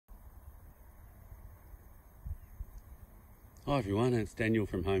Hi everyone, it's Daniel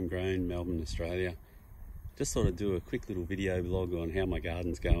from Homegrown, Melbourne, Australia. Just thought I'd do a quick little video vlog on how my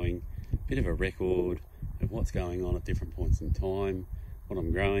garden's going, a bit of a record of what's going on at different points in time, what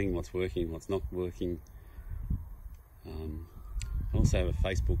I'm growing, what's working, what's not working. I also have a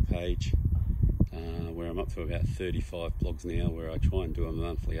Facebook page where I'm up to about 35 blogs now, where I try and do a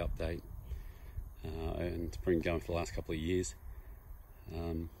monthly update, and it's been going for the last couple of years.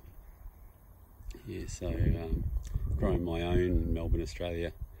 Growing my own in Melbourne,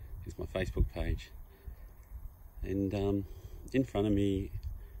 Australia is my Facebook page. And in front of me,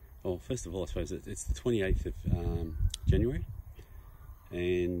 well, first of all, I suppose it's the 28th of January,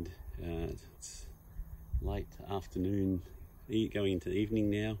 and it's late afternoon, going into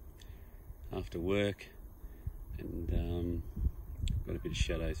evening now, after work, and got a bit of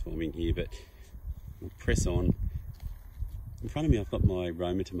shadows forming here, but we'll press on. In front of me I've got my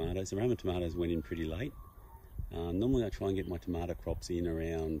Roma tomatoes. The Roma tomatoes went in pretty late. Normally I try and get my tomato crops in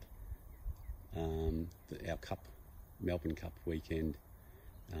around our Melbourne Cup weekend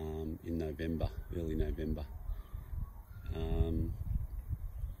in November, early November.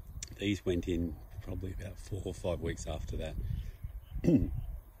 These went in probably about 4 or 5 weeks after that.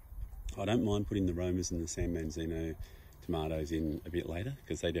 I don't mind putting the Romas and the San Manzino tomatoes in a bit later,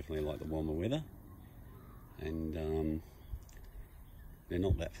 because they definitely like the warmer weather, and they're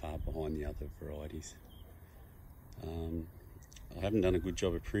not that far behind the other varieties. I haven't done a good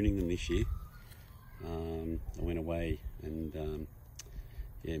job of pruning them this year. I went away and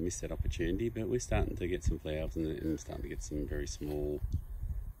missed that opportunity, but we're starting to get some flowers and starting to get some very small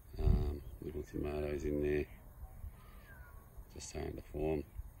little tomatoes in there, just starting to form.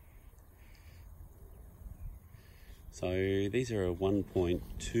 So these are a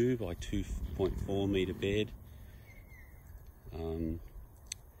 1.2 by 2.4 metre bed.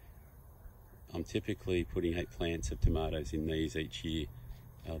 I'm typically putting 8 plants of tomatoes in these each year,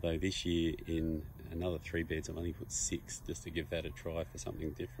 although this year in another 3 beds I've only put 6, just to give that a try for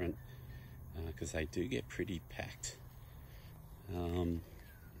something different, because they do get pretty packed. So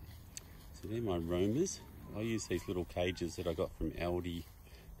they're my Romas. I use these little cages that I got from Aldi.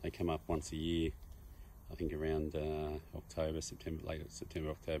 They come up once a year, I think around late September,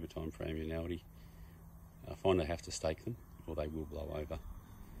 October time frame in Aldi. I find I have to stake them or they will blow over.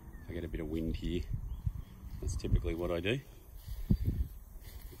 I get a bit of wind here. That's typically what I do.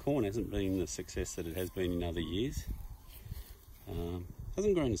 The corn hasn't been the success that it has been in other years.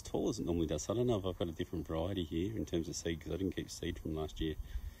 Hasn't grown as tall as it normally does, so I don't know if I've got a different variety here in terms of seed, because I didn't keep seed from last year.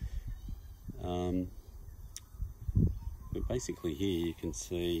 But basically here you can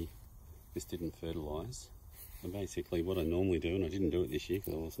see this didn't fertilise. And basically what I normally do, and I didn't do it this year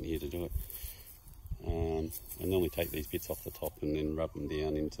because I wasn't here to do it, I normally take these bits off the top and then rub them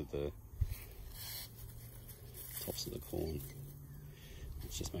down into the tops of the corn.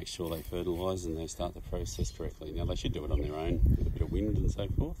 Let's just make sure they fertilise and they start the process correctly. Now they should do it on their own with a bit of wind and so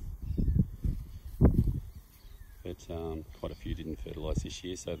forth, but quite a few didn't fertilise this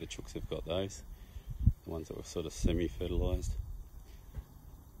year, so the chooks have got those. The ones that were sort of semi-fertilised,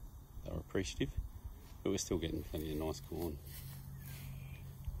 they were appreciative, but we're still getting plenty of nice corn.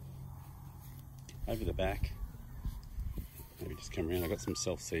 Over the back, maybe just come around, I've got some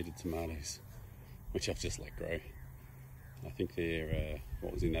self-seeded tomatoes, which I've just let grow. I think they're,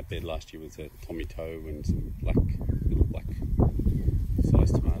 what was in that bed last year was a Tommy Toe and some little black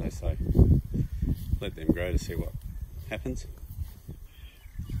sized tomatoes, so let them grow to see what happens.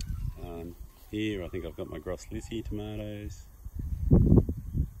 Here I think I've got my Gross Lizzie tomatoes,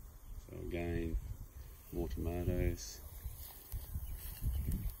 so again, more tomatoes.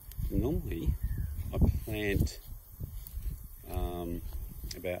 Normally I plant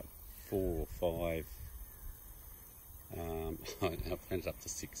about 4 or 5, I've planted up to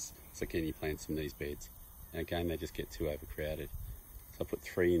 6 zucchini plants in these beds. And again, they just get too overcrowded. So I put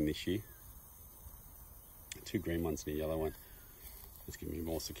 3 in this year, 2 green ones and a yellow one. It's giving me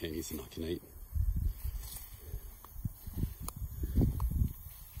more zucchinis than I can eat.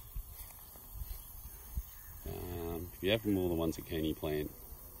 If you have more than 1 zucchini plant,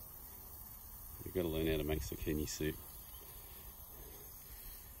 you've got to learn how to make zucchini soup.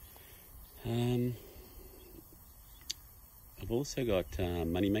 I've also got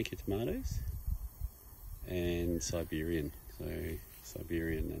moneymaker tomatoes and Siberian, so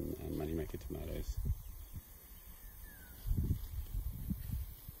Siberian and moneymaker tomatoes.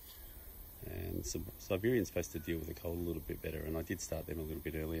 And Siberian's supposed to deal with the cold a little bit better, and I did start them a little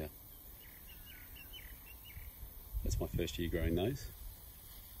bit earlier. That's my first year growing those.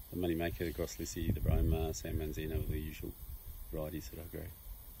 The moneymaker, the Gross Lizzie, the Roma, San Manzino are the usual varieties that I grow.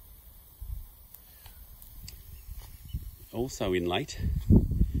 Also in late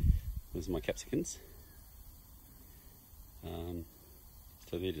was my capsicums.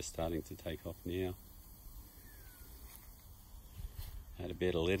 So they're just starting to take off now. I had a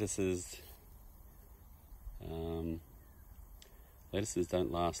bed of lettuces. Lettuces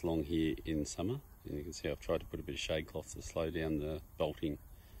don't last long here in summer, and you can see I've tried to put a bit of shade cloth to slow down the bolting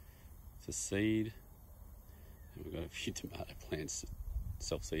to seed. And we've got a few tomato plants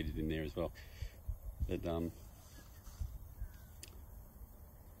self-seeded in there as well. But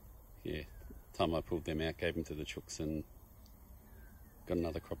yeah, time I pulled them out, gave them to the chooks and got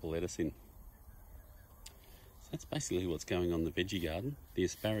another crop of lettuce in. So that's basically what's going on in the veggie garden. The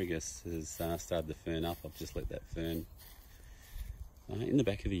asparagus has started to fern up. I've just let that fern. In the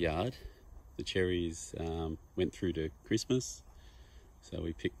back of the yard, the cherries went through to Christmas, so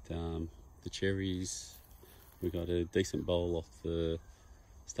we picked the cherries. We got a decent bowl off the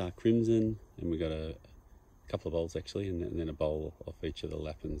Star Crimson, and we got a couple of bowls actually, and then a bowl off each of the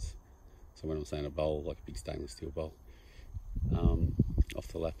Lapins. So when I'm saying a bowl, like a big stainless steel bowl, off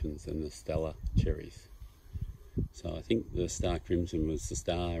the Lapins and the Stella cherries. So I think the Star Crimson was the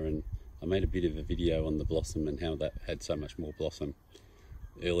star, and I made a bit of a video on the blossom and how that had so much more blossom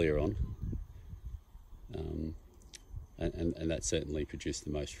earlier on, and that certainly produced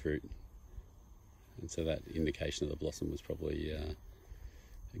the most fruit, and so that indication of the blossom was probably a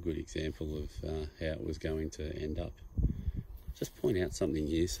good example of how it was going to end up. Just point out something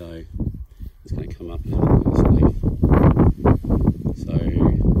here, so it's going to come up now on this leaf. So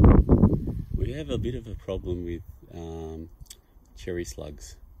we have a bit of a problem with cherry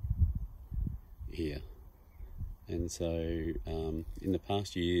slugs here. And so in the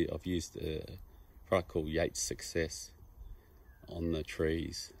past year I've used a product called Yates Success on the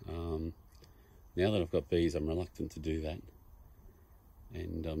trees. Now that I've got bees, I'm reluctant to do that,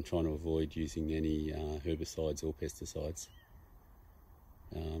 and I'm trying to avoid using any herbicides or pesticides.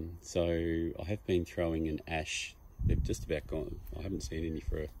 So I have been throwing an ash. They've just about gone. I haven't seen any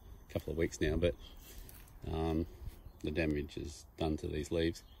for a couple of weeks now, but the damage is done to these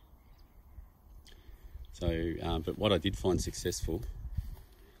leaves. So, but what I did find successful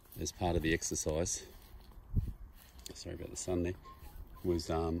as part of the exercise, sorry about the sun there, was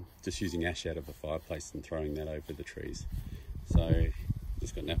just using ash out of a fireplace and throwing that over the trees. So,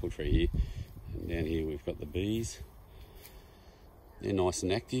 just got an apple tree here, and down here we've got the bees. They're nice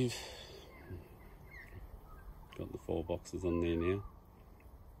and active. Got the 4 boxes on there now.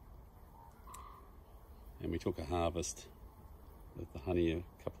 And we took a harvest of the honey a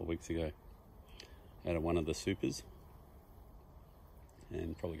couple of weeks ago out of one of the supers,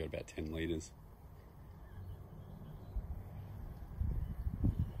 and probably got about 10 litres.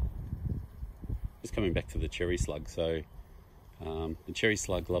 Just coming back to the cherry slug, so the cherry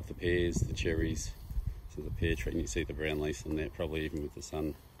slug love the pears, the cherries. So the pear tree, and you see the brown leaves on there, probably even with the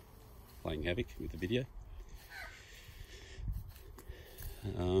sun playing havoc with the video.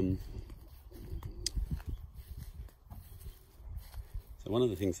 So one of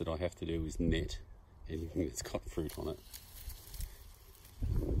the things that I have to do is net anything that's got fruit on it.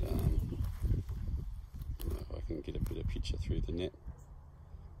 And, I don't know if I can get a bit of picture through the net.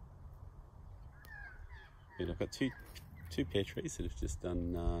 And I've got two pear trees that have just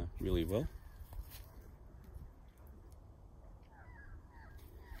done really well.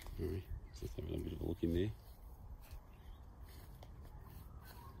 Alright, just having a bit of a look in there.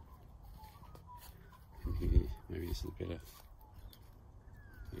 And here, maybe this is a better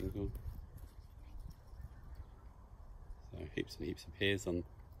angle. So heaps and heaps of pears on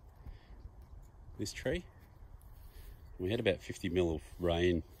this tree. We had about 50 mil of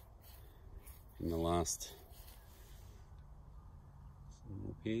rain in the last. Some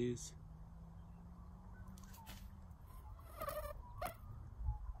more pears.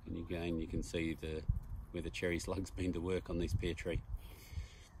 And again, you can see where the cherry slug's been to work on this pear tree.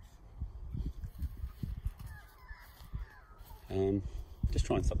 Just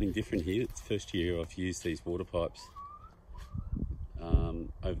trying something different here. It's the first year I've used these water pipes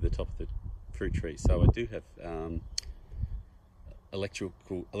over the top of the fruit tree. So I do have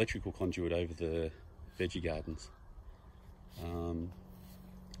electrical conduit over the veggie gardens. And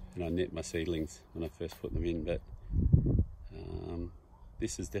I net my seedlings when I first put them in, but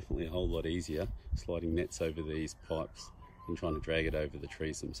this is definitely a whole lot easier, sliding nets over these pipes and trying to drag it over the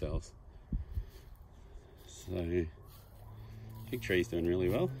trees themselves. So, fig tree's doing really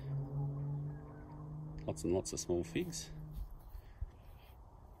well. Lots and lots of small figs.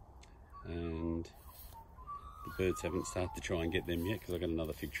 And the birds haven't started to try and get them yet, because I've got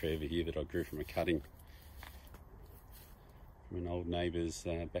another fig tree over here that I grew from a cutting from an old neighbour's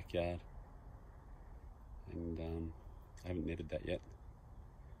backyard. And I haven't netted that yet.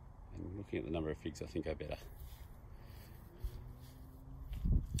 And looking at the number of figs, I think I better.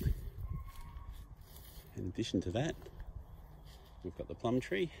 In addition to that, we've got the plum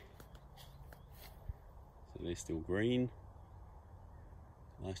tree. So they're still green.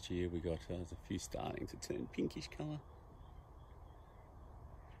 Last year we got there's a few starting to turn pinkish colour.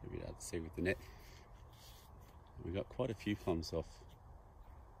 A bit hard to see with the net. We got quite a few plums off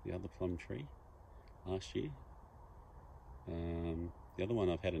the other plum tree last year. The other one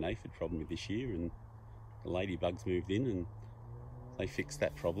I've had an aphid problem with this year, and the ladybugs moved in and they fixed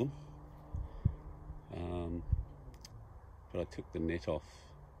that problem. But I took the net off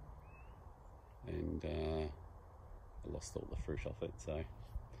and I lost all the fruit off it. So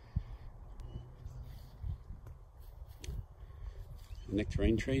the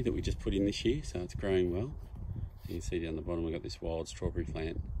nectarine tree that we just put in this year, so it's growing well. You can see down the bottom we've got this wild strawberry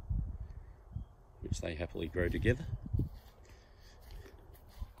plant, which they happily grow together.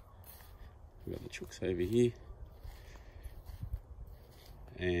 We've got the chooks over here,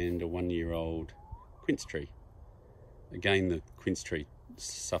 and a 1-year-old quince tree. Again, the quince tree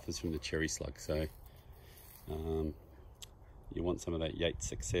suffers from the cherry slug, so you want some of that Yates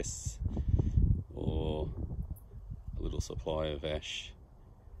success or a little supply of ash.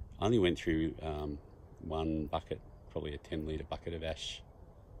 I only went through one bucket, probably a 10-litre bucket of ash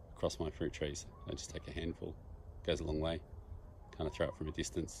across my fruit trees. I just take a handful, goes a long way. Kind of throw it from a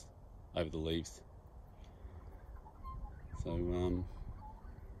distance over the leaves. So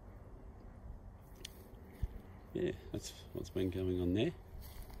yeah, that's what's been going on there.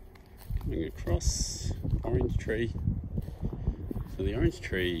 Coming across, orange tree. So the orange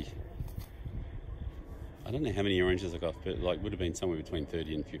tree, I don't know how many oranges I got, but like would have been somewhere between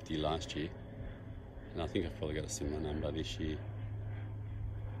 30 and 50 last year. And I think I've probably got a similar number this year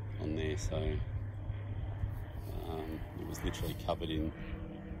on there. So it was literally covered in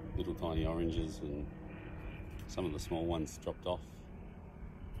little tiny oranges, and some of the small ones dropped off.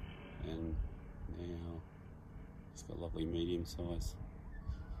 And now it's got a lovely medium size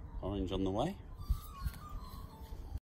orange on the way.